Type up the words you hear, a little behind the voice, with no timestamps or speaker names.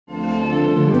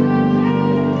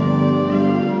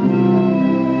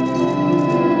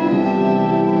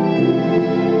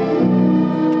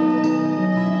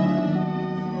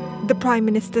Prime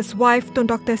Minister's wife, Tun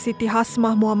Dr. Siti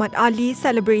Hasmah Muhammad Ali,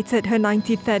 celebrated her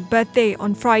 93rd birthday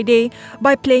on Friday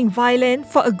by playing violin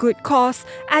for a good cause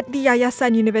at the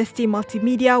Yayasan Universiti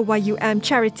Multimedia YUM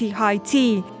Charity High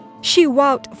Tea. She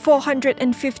wowed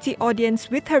 450 audience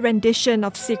with her rendition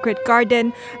of Secret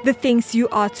Garden, The Things You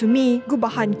Are to Me,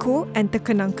 Gubahanku and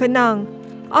Terkenang-Kenang.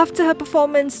 After her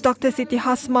performance, Dr. Siti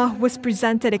Hasmah was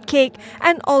presented a cake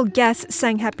and all guests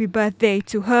sang happy birthday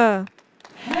to her.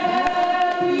 Happy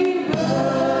birthday to you.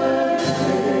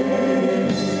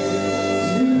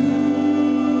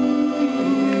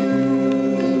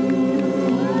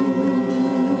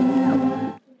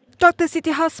 Dr.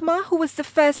 Siti Hasmah, who was the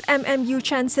first MMU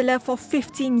Chancellor for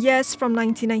 15 years from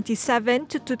 1997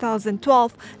 to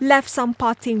 2012, left some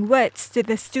parting words to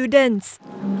the students.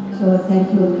 So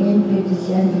thank you again, ladies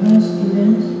and gentlemen,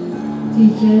 students,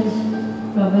 teachers,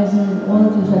 professors, all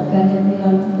those who have guided me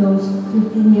on those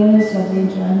 15 years of being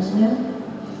Chancellor,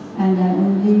 and I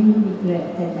only regret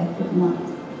that I could not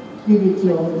be with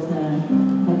you all the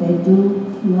time. But I do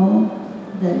know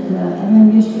that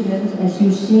MMU students, as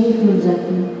you say,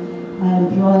 Tulzaki, are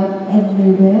employed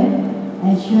everywhere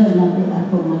and shall not be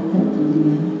promoted to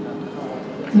the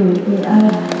they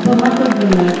are promoted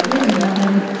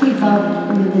and keep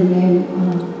up with the name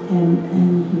of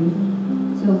MMU.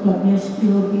 So God bless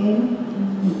you again.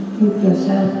 Keep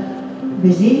yourself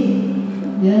busy.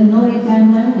 There is no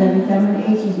retirement. The retirement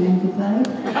age is 95.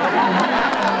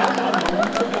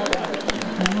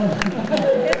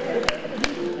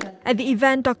 At the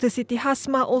event, Dr. Siti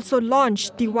Hasmah also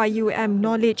launched the YUM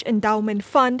Knowledge Endowment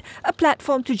Fund, a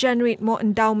platform to generate more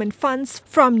endowment funds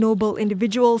from noble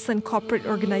individuals and corporate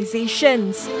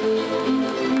organizations.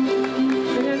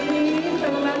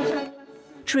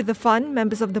 Through the fund,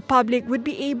 members of the public would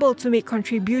be able to make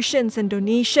contributions and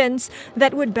donations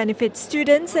that would benefit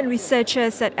students and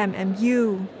researchers at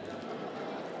MMU.